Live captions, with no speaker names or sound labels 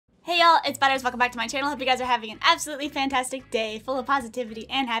y'all, it's Butters. Welcome back to my channel. Hope you guys are having an absolutely fantastic day full of positivity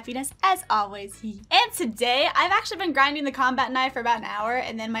and happiness as always. And today, I've actually been grinding the combat knife for about an hour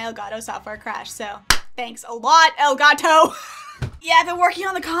and then my Elgato software crashed, so thanks a lot, Elgato! Yeah, I've been working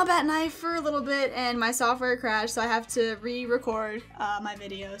on the combat knife for a little bit and my software crashed, so I have to re-record my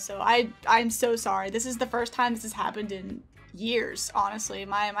video, so I'm so sorry. This is the first time this has happened in years, honestly.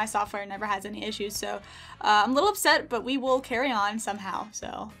 My software never has any issues, so I'm a little upset, but we will carry on somehow.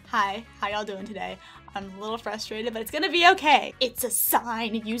 So hi, how y'all doing today? I'm a little frustrated, but it's gonna be okay. It's a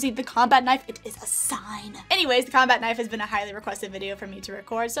sign. Using the combat knife, it is a sign. Anyways, the combat knife has been a highly requested video for me to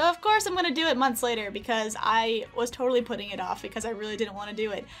record, so of course I'm gonna do it months later because I was totally putting it off because I really didn't want to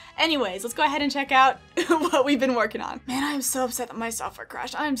do it. Anyways, let's go ahead and check out what we've been working on. Man, I am so upset that my software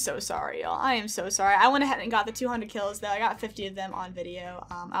crashed. I am so sorry, y'all. I am so sorry. I went ahead and got the 200 kills, though. I got 50 of them on video.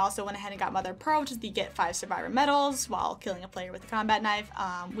 I also went ahead and got Mother of Pearl, which is the get 5 survivor medals while killing a player with a combat knife.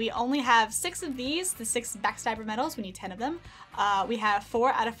 We only have 6 of these. The 6 backstabber medals, we need 10 of them. We have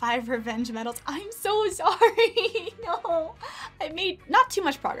 4 out of 5 revenge medals. I'm so sorry. No, I made not too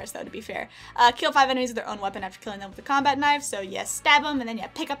much progress though, to be fair. Kill 5 enemies with their own weapon after killing them with a combat knife. So you stab them and then you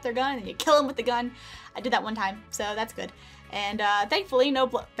pick up their gun and you kill them with the gun. I did that one time, so that's good. And thankfully no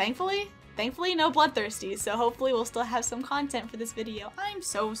bloodthirsties, so hopefully we'll still have some content for this video. I'm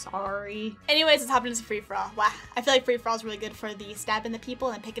so sorry. Anyways, let's hop into free-for-all. Wow, I feel like free-for-all is really good for the stabbing the people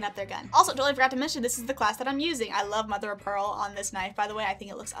and picking up their gun. Also, totally forgot to mention, this is the class that I'm using. I love Mother of Pearl on this knife, by the way. I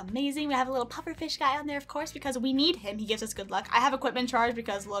think it looks amazing. We have a little pufferfish guy on there, of course, because we need him. He gives us good luck. I have equipment charge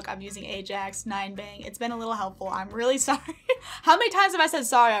because, look, I'm using Ajax, 9-bang. It's been a little helpful. I'm really sorry. How many times have I said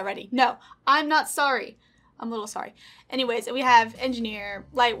sorry already? No, I'm not sorry. I'm a little sorry. Anyways, we have Engineer,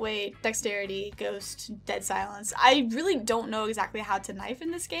 Lightweight, Dexterity, Ghost, Dead Silence. I really don't know exactly how to knife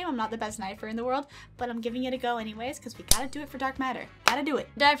in this game. I'm not the best knifer in the world, but I'm giving it a go anyways because we gotta do it for Dark Matter. Gotta do it.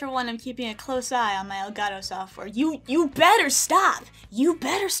 Die for one, I'm keeping a close eye on my Elgato software. You better stop! You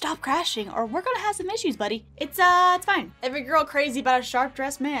better stop crashing or we're gonna have some issues, buddy. It's fine. Every girl crazy about a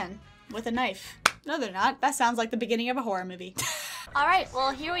sharp-dressed man with a knife. No, they're not. That sounds like the beginning of a horror movie. Alright,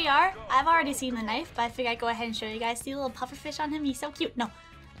 well here we are. I've already seen the knife, but I figured I'd go ahead and show you guys. See the little pufferfish on him? He's so cute. No,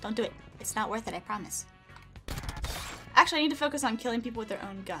 don't do it. It's not worth it, I promise. Actually, I need to focus on killing people with their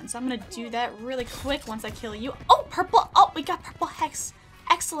own guns, so I'm gonna do that really quick once I kill you. Oh, purple! Oh, we got purple hex.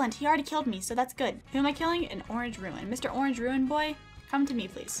 Excellent, he already killed me, so that's good. Who am I killing? An Orange Ruin. Mr. Orange Ruin boy, come to me,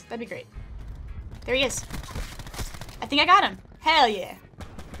 please. That'd be great. There he is. I think I got him. Hell yeah.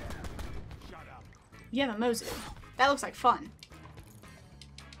 You have a Mozu. That looks like fun.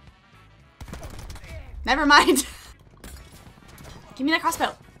 Never mind. Give me that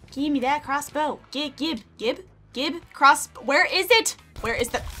crossbow. Give me that crossbow. Gib, where is it? Where is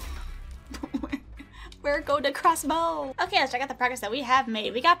the... Where go the crossbow? Okay, let's check out the progress that we have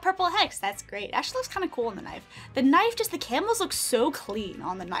made. We got purple hex, that's great. Actually looks kind of cool on the knife. The knife, just the camos look so clean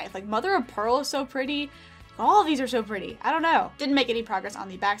on the knife. Like Mother of Pearl is so pretty. All of these are so pretty. I don't know. Didn't make any progress on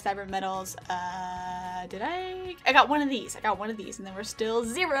the backstabber medals. Did I? I got one of these. And then we're still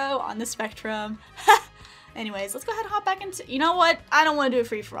 0 on the spectrum. Anyways, let's go ahead and hop back into, you know what? I don't want to do a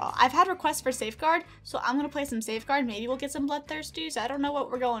free-for-all. I've had requests for Safeguard, so I'm going to play some Safeguard. Maybe we'll get some bloodthirsties. I don't know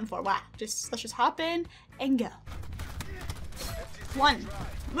what we're going for. Wow. Let's just hop in and go. 1.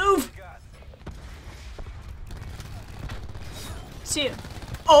 Move. 2.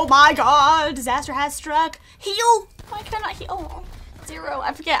 Oh my god, disaster has struck. Heal! Why can I not heal? Oh, 0.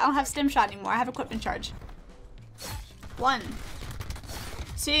 I forget, I don't have stim shot anymore. I have equipment charge. 1.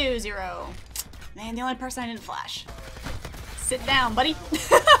 2, 0. Man, the only person I didn't flash. Sit down, buddy.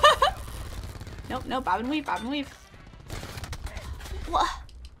 Nope, bob and weave. What?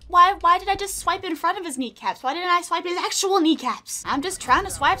 Why did I just swipe in front of his kneecaps? Why didn't I swipe his actual kneecaps? I'm just trying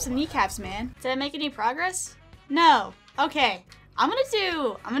to swipe some kneecaps, man. Did I make any progress? No. Okay. I'm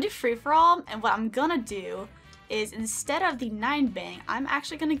gonna do free-for-all, and what I'm gonna do is instead of the 9-bang, I'm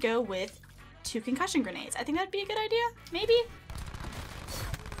actually gonna go with 2 concussion grenades. I think that'd be a good idea, maybe?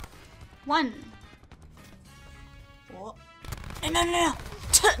 1. Oh. No.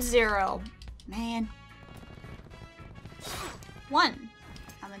 0. Man. 1.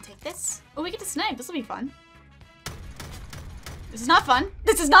 I'm gonna take this. Oh, we get to snipe. This will be fun. This is not fun.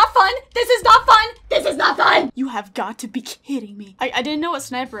 This is not fun. This is not fun. This is not fun. You have got to be kidding me. I didn't know what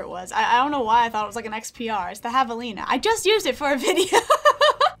sniper it was. I don't know why I thought it was like an XPR. It's the Javelina. I just used it for a video.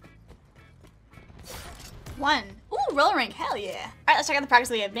 1. Ooh, roller rink. Hell yeah. All right, let's check out the progress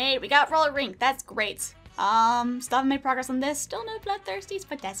we have made. We got roller rink. That's great. Still haven't made progress on this. Still no bloodthirsties,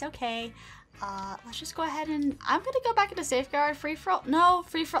 but that's okay. Let's just go ahead and I'm gonna go back into safeguard. Free for all. No,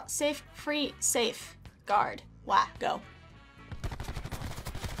 free for all. Safe. Free. Safe. Guard. Wow. Go.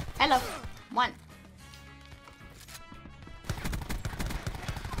 Hello. 1.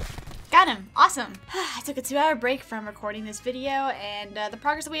 Got him. Awesome. I took a 2-hour break from recording this video, and the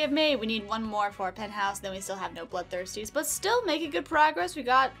progress that we have made, we need 1 more for our penthouse, then we still have no bloodthirsties, but still making good progress. We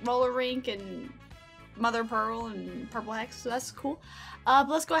got roller rink and mother pearl and purple hex, so that's cool. But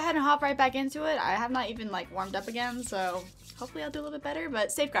let's go ahead and hop right back into it. I have not even like warmed up again, so hopefully I'll do a little bit better,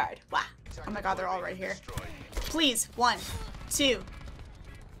 but safeguard. Wow. Oh my god, they're all right here. Please. 1, 2,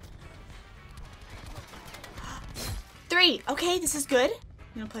 3. Okay, this is good.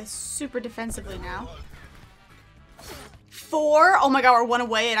 I'm gonna play super defensively now. 4. Oh my god, we're 1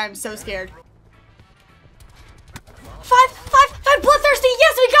 away and I'm so scared. 5 bloodthirsty.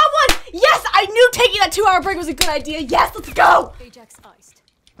 Yes, we got 1. Yes, I knew taking that 2-hour break was a good idea. Yes, let's go. All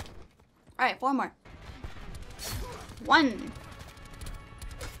right, 4 more. 1.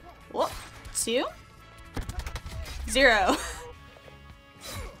 Whoop. 2. 0.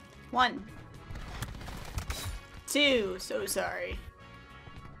 1. 2. So sorry.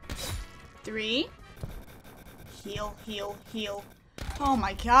 3. Heal, heal, heal. Oh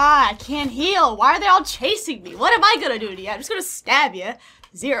my god, I can't heal. Why are they all chasing me? What am I gonna do to you? I'm just gonna stab you.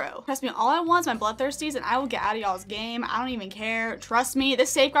 0. Trust me, all I want is my bloodthirsties and I will get out of y'all's game. I don't even care. Trust me, this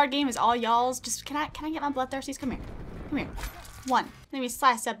safeguard game is all y'all's. Just, can I get my bloodthirsties? Come here. Come here. 1. Let me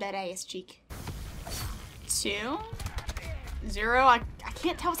slice up that ass cheek. 2. 0. I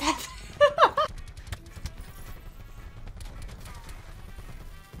can't tell what's happening.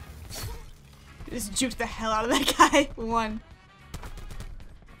 Just juked the hell out of that guy. 1.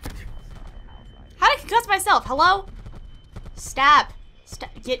 How did I concuss myself? Hello? Stab.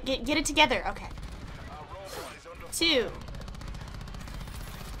 Get it together. Okay. 2.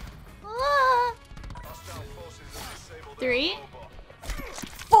 3.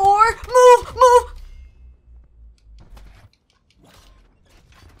 4. Move.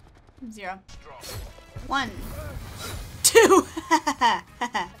 0. 1. 2.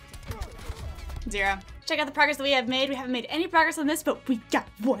 0. Check out the progress that we have made. We haven't made any progress on this, but we got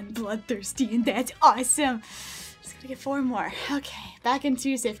 1 bloodthirsty, and that's awesome. Just gotta get 4 more. Okay, back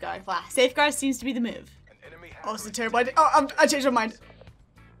into safeguard. Wow, safeguard seems to be the move. Oh, it's a terrible idea. Oh, I changed my mind.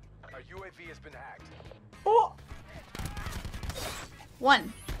 Our UAV has been hacked. Oh.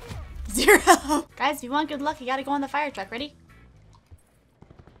 1. 0. Guys, if you want good luck, you gotta go on the fire truck. Ready?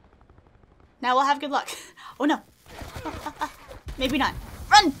 Now we'll have good luck. Oh no. Maybe not.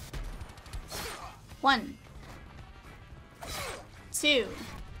 Run! 1. 2.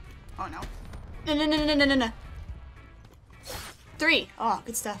 Oh no. No. 3. Oh,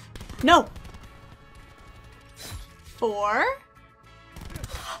 good stuff. No. 4.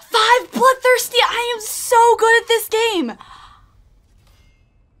 5 bloodthirsty. I am so good at this game.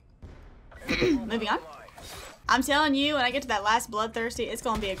 Moving on. I'm telling you, when I get to that last bloodthirsty, it's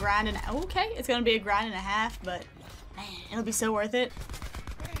gonna be a grind and it's gonna be a grind and a half, but man, it'll be so worth it.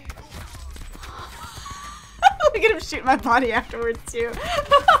 Look at him shoot my body afterwards too.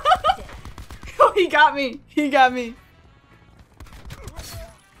 Oh, he got me.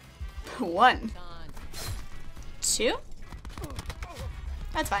 1. 2.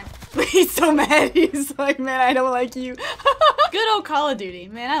 That's fine. He's so mad. He's like, man, I don't like you. Good old Call of Duty.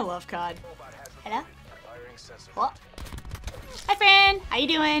 Man, I love COD. Hello? What? Hi, friend. How you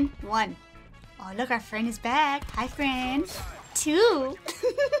doing? 1. Oh, look, our friend is back. Hi, friend. 2.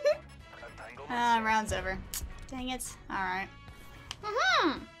 Round's over. Dang it. Alright.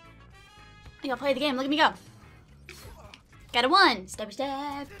 I gotta play the game. Look at me go. Got a 1. Stabby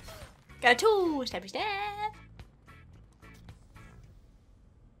stab. Got a 2. Stabby stab.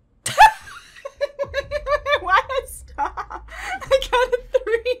 Why did I stop? I got a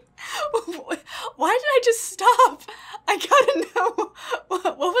 3. Why did I just stop? I gotta know.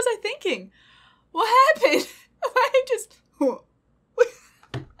 What was I thinking? What happened? I just...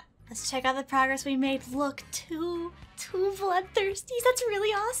 Let's check out the progress we made. Look, 2 bloodthirsties. That's really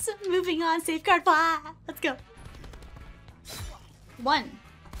awesome. Moving on, safeguard. Blah. Let's go. 1.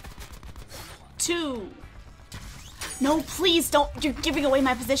 2. No, please don't. You're giving away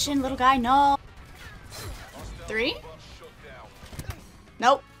my position, little guy. No. 3.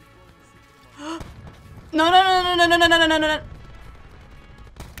 Nope. No. No,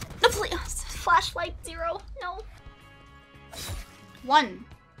 please. Flashlight 0. No. 1.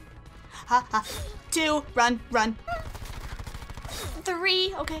 2. Run.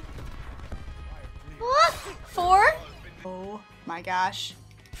 3. Okay. 4. Oh my gosh.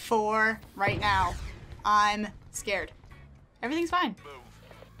 4 right now. I'm scared. Everything's fine.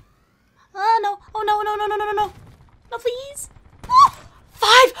 Oh no. Oh no. No, please.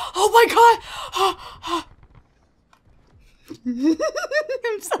 5. Oh my god. I'm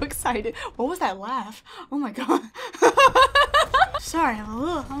so excited. excited. What was that laugh? Oh my god. Sorry, I'm a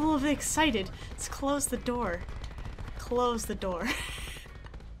little bit excited. Let's close the door. Close the door.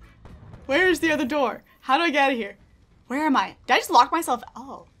 Where is the other door? How do I get out of here? Where am I? Did I just lock myself?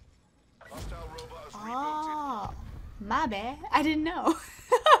 Oh. Oh. My bad. I didn't know.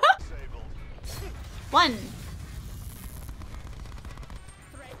 1,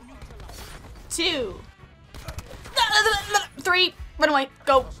 2, 3. Run away.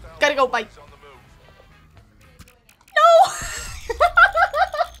 Go. Gotta go. Bye. No.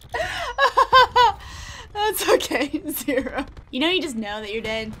 That's okay. 0. You know you just know that you're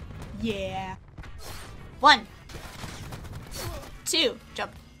dead? Yeah. 1, 2.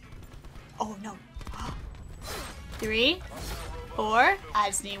 Jump. Oh no. 3, 4. I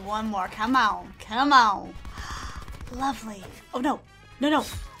just need one more. Come on. Come on. Lovely. Oh no. No, no.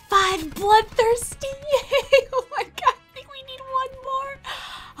 5 bloodthirsty. Yay. Oh my god. I think we need one more.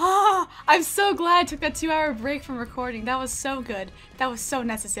 Ah, I'm so glad I took that 2-hour break from recording. That was so good. That was so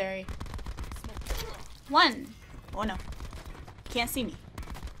necessary. 1. Oh no. Can't see me.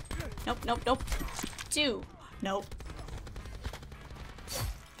 Nope, nope, nope. 2. Nope.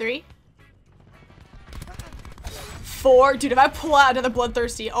 3. 4. Dude, if I pull out another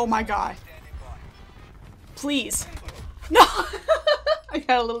bloodthirsty, oh my god. Please. No! I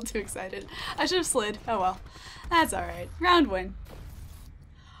got a little too excited. I should have slid. Oh well. That's alright. Round win.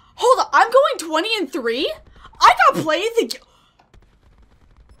 Hold on, I'm going 20-3? I got played the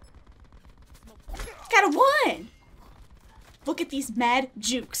got a 1! Look at these mad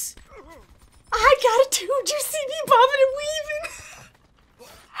jukes. I got a 2! Did you see me bobbing and weaving?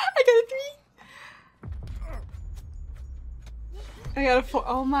 I got a 3. I got a 4.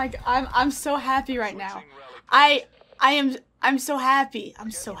 Oh my god. I'm so happy right now. I'm so happy.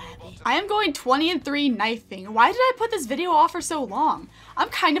 I'm so happy. I am going 20-3 knifing. Why did I put this video off for so long? I'm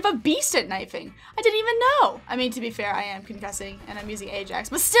kind of a beast at knifing. I didn't even know. I mean, to be fair, I am concussing and I'm using Ajax,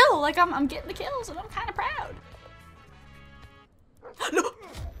 but still, like, I'm getting the kills and I'm kind of proud. No.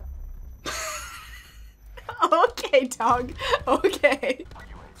 Okay, dog. Okay.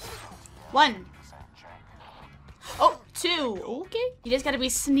 1. Oh, 2. Okay. You just gotta be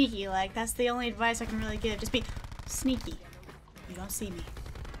sneaky. Like, that's the only advice I can really give. Just be sneaky. You don't see me.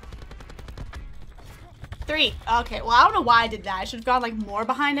 3. Okay, well, I don't know why I did that. I should have gone, like, more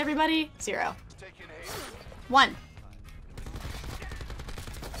behind everybody. 0. 1.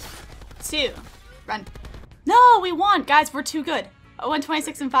 2. Run. No, we won. Guys, we're too good. I won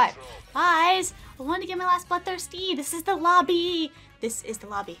 26-5. Guys, I wanted to get my last bloodthirsty. This is the lobby. This is the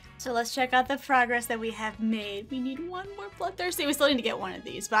lobby. So let's check out the progress that we have made. We need one more bloodthirsty. We still need to get one of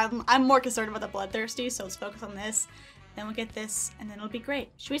these, but I'm more concerned about the bloodthirsty, so let's focus on this. Then we'll get this, and then it'll be great.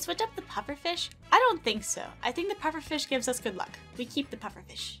 Should we switch up the pufferfish? I don't think so. I think the pufferfish gives us good luck. We keep the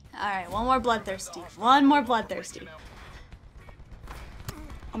pufferfish. All right, one more bloodthirsty. One more bloodthirsty.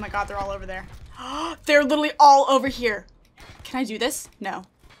 Oh my god, they're all over there. They're literally all over here. Can I do this? No.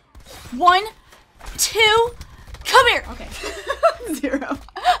 1, 2, come here! Okay. 0.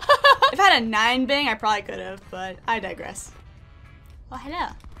 If I had a 9 bang, I probably could have, but I digress. Oh, hello.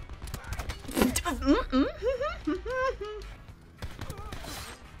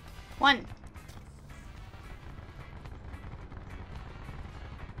 1.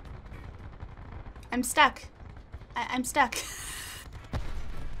 I'm stuck. I'm stuck.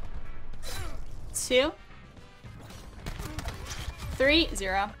 2. 3.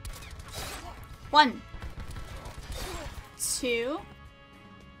 0. 1. 2.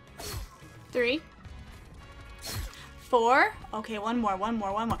 3. 4. Okay, one more.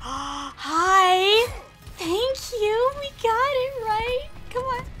 Hi! Thank you! We got it, right? Come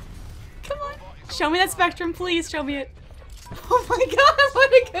on. Come on. Show me that spectrum, please. Show me it. Oh my god,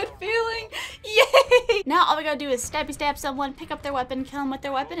 what a good feeling! Yay! Now all we gotta do is stabby stab someone, pick up their weapon, kill them with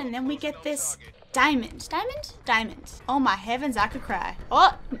their weapon, and then we get this diamond. Diamond? Diamond. Oh my heavens, I could cry.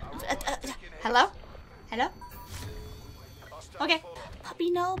 Oh! Hello? Hello? Okay. Puppy,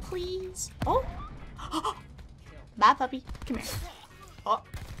 no, please. Oh! Bye, puppy. Come here. Oh.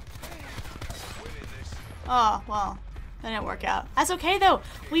 Oh, well. That didn't work out. That's okay, though.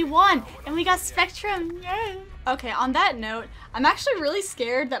 We won, and we got Spectrum. Yay! Okay, on that note, I'm actually really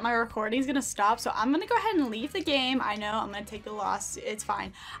scared that my recording is going to stop, so I'm going to go ahead and leave the game. I know, I'm going to take the loss. It's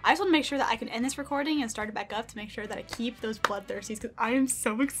fine. I just want to make sure that I can end this recording and start it back up to make sure that I keep those bloodthirsties, because I am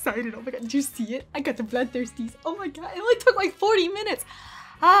so excited. Oh my god, did you see it? I got the bloodthirsties. Oh my god, it only took like 40 minutes.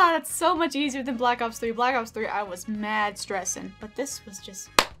 Ah, that's so much easier than Black Ops 3. Black Ops 3, I was mad stressing, but this was just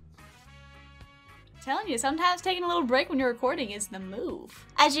Telling you, sometimes taking a little break when you're recording is the move.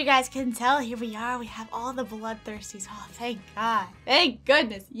 As you guys can tell, here we are. We have all the bloodthirsties. Oh, thank God. Thank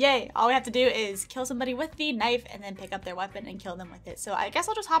goodness. Yay. All we have to do is kill somebody with the knife and then pick up their weapon and kill them with it. So I guess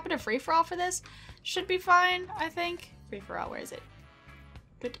I'll just hop into free-for-all for this. Should be fine, I think. Free-for-all, where is it?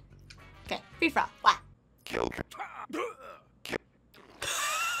 Good. Okay, free-for-all. Wow. Kill. What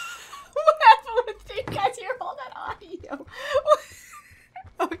happened with you guys? Here, hold that audio.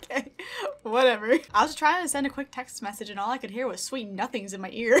 Okay, whatever. I was trying to send a quick text message and all I could hear was sweet nothings in my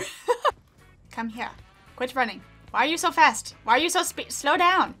ear. Come here. Quit running. Why are you so fast? Why are you so slow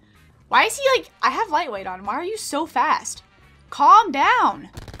down? Why is he like, I have lightweight on. Why are you so fast? Calm down.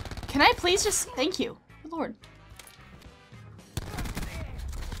 Can I please just, thank you. Good Lord.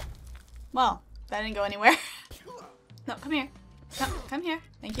 Well, that didn't go anywhere. No, come here. Come here.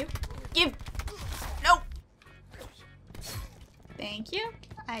 Thank you. Give. No. Thank you.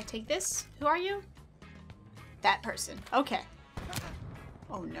 I take this. Who are you? That person. Okay.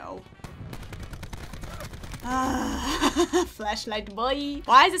 Oh no. Flashlight boy.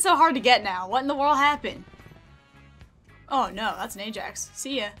 Why is it so hard to get now? What in the world happened? Oh no, that's an Ajax.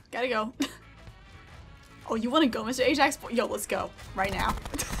 See ya. Gotta go. Oh, you wanna go, Mr. Ajax? Yo, let's go. Right now.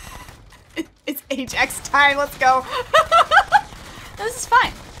 It's Ajax time. Let's go. No, this is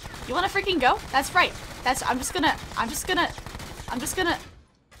fine. You wanna freaking go? That's right. I'm just gonna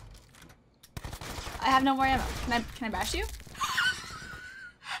I have no more ammo. Can I bash you?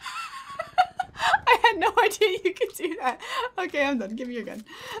 I had no idea you could do that. Okay, I'm done. Give me your gun.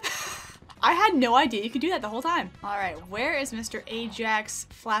 I had no idea you could do that the whole time. All right, where is Mr. Ajax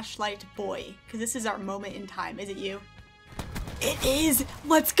Flashlight Boy? Because this is our moment in time. Is it you? It is.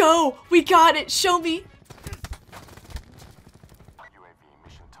 Let's go. We got it. Show me. UAV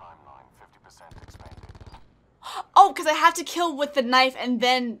mission timeline 50% expanded. Oh, because I have to kill with the knife and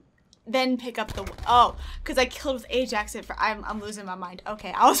then pick up the, oh, because I killed with Ajax. I'm losing my mind.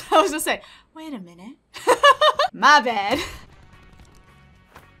 Okay, I was gonna say, wait a minute. My bad.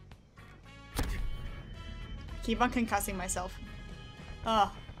 Keep on concussing myself.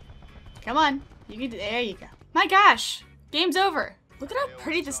 Oh, come on. You can, there you go. My gosh, game's over. Look at how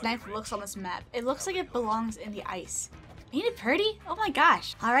pretty this knife looks on this map. It looks like it belongs in the ice. Ain't it pretty? Oh my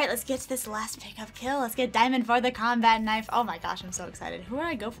gosh. All right, let's get to this last pickup kill. Let's get diamond for the combat knife. Oh my gosh, I'm so excited. Who would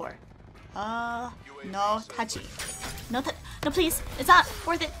I go for? No touchy. No, please. It's not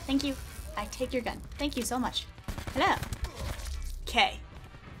worth it. Thank you. I take your gun. Thank you so much. Hello. Okay.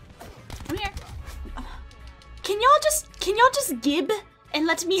 Come here. Can y'all just gib and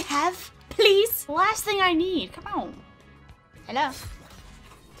let me have, please? Last thing I need. Come on. Hello.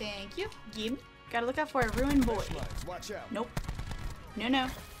 Thank you. Gib. Gotta look out for a ruined boy. Watch out. Nope. No.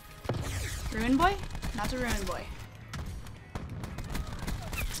 Ruined boy? Not a ruined boy.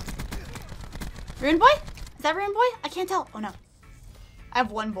 Ruined boy? Is that ruined boy? I can't tell. Oh no. I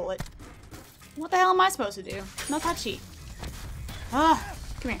have one bullet. What the hell am I supposed to do? No touchy. Ah,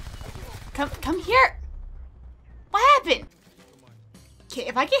 come here. Come here. What happened? Okay,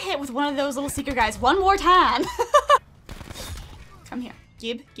 if I get hit with one of those little seeker guys one more time. Come here.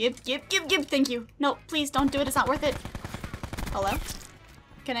 Gib. Thank you. No, please don't do it. It's not worth it. Hello?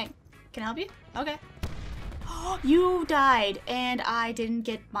 Can I help you? Okay. You died, and I didn't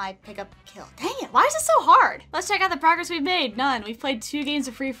get my pickup kill. Dang it, why is it so hard? Let's check out the progress we've made. None. We've played 2 games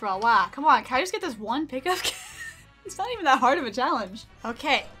of free-for-all. Wow, come on, can I just get this one pickup kill? It's not even that hard of a challenge.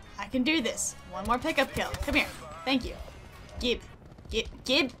 Okay, I can do this. One more pickup kill. Come here. Thank you. Gib.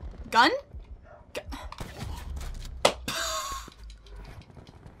 Gun?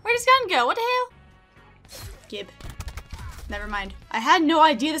 Where'd his gun go? What the hell? Gib. Never mind. I had no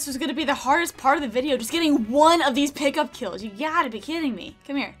idea this was gonna be the hardest part of the video, just getting one of these pickup kills. You gotta be kidding me.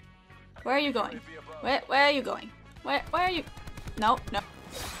 Come here. Where are you going? Where are you going? Where are you? No.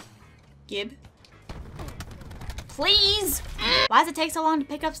 Gib. Please! Why does it take so long to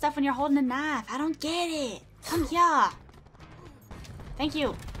pick up stuff when you're holding a knife? I don't get it. Come here. Thank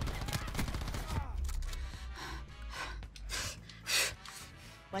you.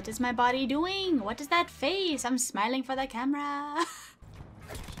 What is my body doing? What is that face? I'm smiling for the camera.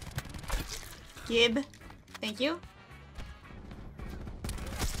 Gib. Thank you.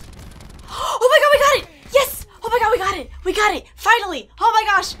 Oh my god, we got it! Yes! Oh my god, we got it! We got it! Finally! Oh my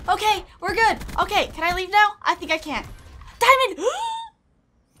gosh! Okay, we're good. Okay, can I leave now? I think I can. Diamond!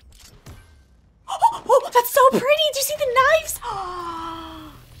 Oh, that's so pretty! Did you see the knives?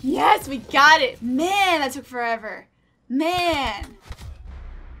 Yes, we got it! Man, that took forever. Man.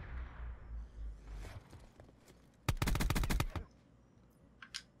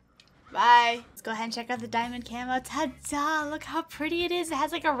 Bye. Let's go ahead and check out the diamond camo. Ta-da! Look how pretty it is. It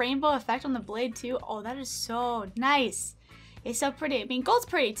has like a rainbow effect on the blade too. Oh, that is so nice. It's so pretty. I mean, gold's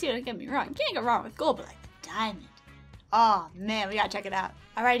pretty too. Don't get me wrong. You can't go wrong with gold, but like the diamond. Oh man, we gotta check it out.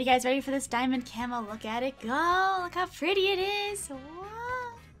 Alright, you guys ready for this diamond camo? Look at it go. Look how pretty it is. Wow.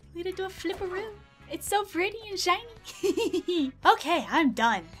 Look at it do a flipperoo. It's so pretty and shiny. Okay, I'm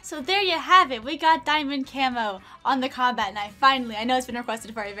done. So there you have it. We got diamond camo on the combat knife. Finally, I know it's been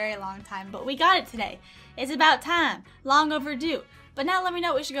requested for a very long time, but we got it today. It's about time. Long overdue. But now let me know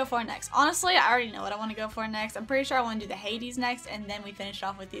what we should go for next. Honestly, I already know what I want to go for next. I'm pretty sure I want to do the Hades next, and then we finish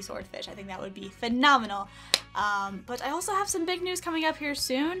off with the swordfish. I think that would be phenomenal. But I also have some big news coming up here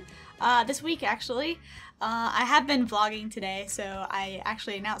soon. This week, actually. I have been vlogging today, so I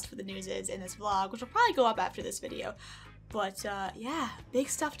actually announced what the news is in this vlog, which will probably go up after this video. But yeah, big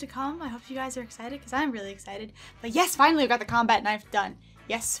stuff to come. I hope you guys are excited, because I'm really excited. But yes, finally we got the combat knife done.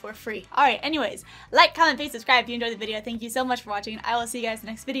 Yes, we're free. Alright, anyways, like, comment, please subscribe if you enjoyed the video. Thank you so much for watching, and I will see you guys in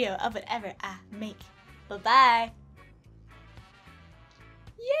the next video of whatever I make. Bye-bye.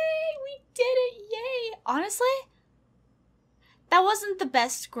 Yay, we did it, yay. Honestly, that wasn't the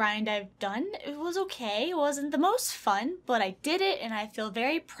best grind I've done. It was okay. It wasn't the most fun, but I did it, and I feel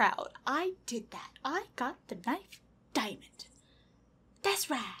very proud. I did that. I got the knife diamond. That's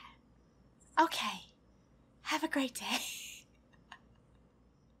right. Okay. Have a great day.